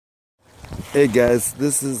Hey guys,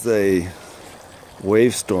 this is a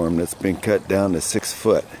WaveStorm that's been cut down to 6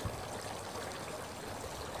 foot.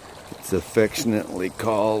 It's affectionately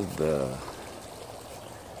called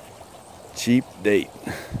cheap date.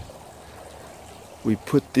 We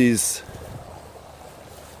put these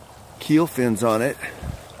keel fins on it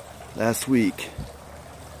last week,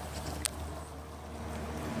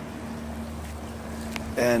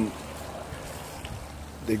 and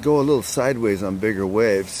they go a little sideways on bigger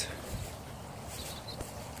waves.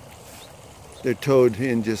 They're towed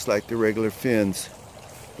in just like the regular fins,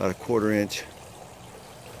 about a 1/4 inch,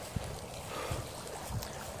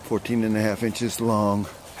 14.5 inches long,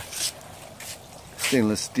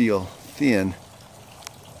 stainless steel, thin,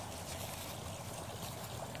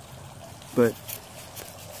 and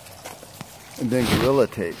then gorilla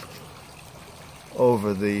tape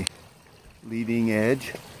over the leading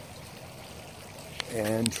edge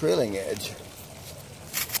and trailing edge.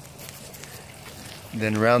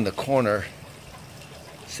 Then around the corner,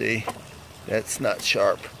 see, that's not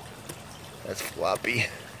sharp, that's floppy.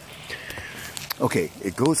 Okay,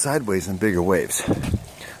 it goes sideways in bigger waves.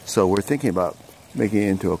 So we're thinking about making it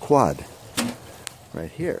into a quad right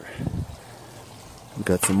here. We've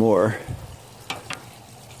got some more.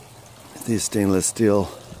 These stainless steel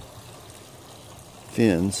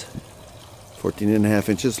fins, 14.5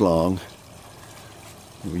 inches long.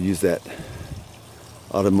 We use that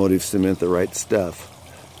automotive cement, the right stuff.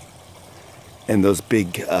 And those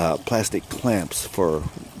big plastic clamps for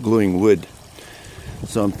gluing wood.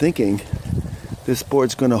 So I'm thinking this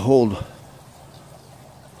board's going to hold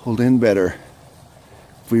in better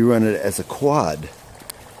if we run it as a quad,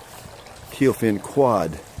 keel fin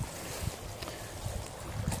quad.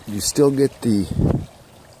 You still get the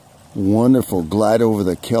wonderful glide over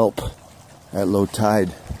the kelp at low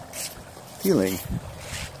tide feeling.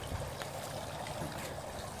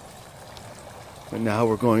 But now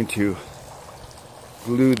we're going to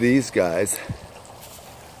glue these guys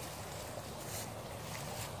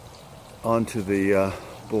onto the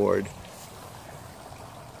board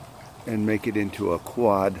and make it into a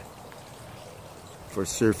quad for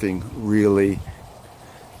surfing really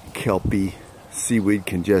kelpy, seaweed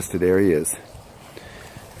congested areas.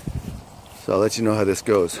 So I'll let you know how this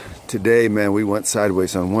goes. Today, man, we went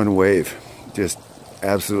sideways on one wave, just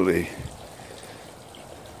absolutely.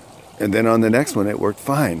 And then on the next one it worked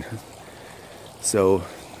fine. So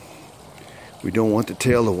we don't want the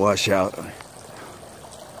tail to wash out.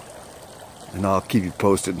 And I'll keep you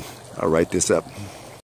posted. I'll write this up.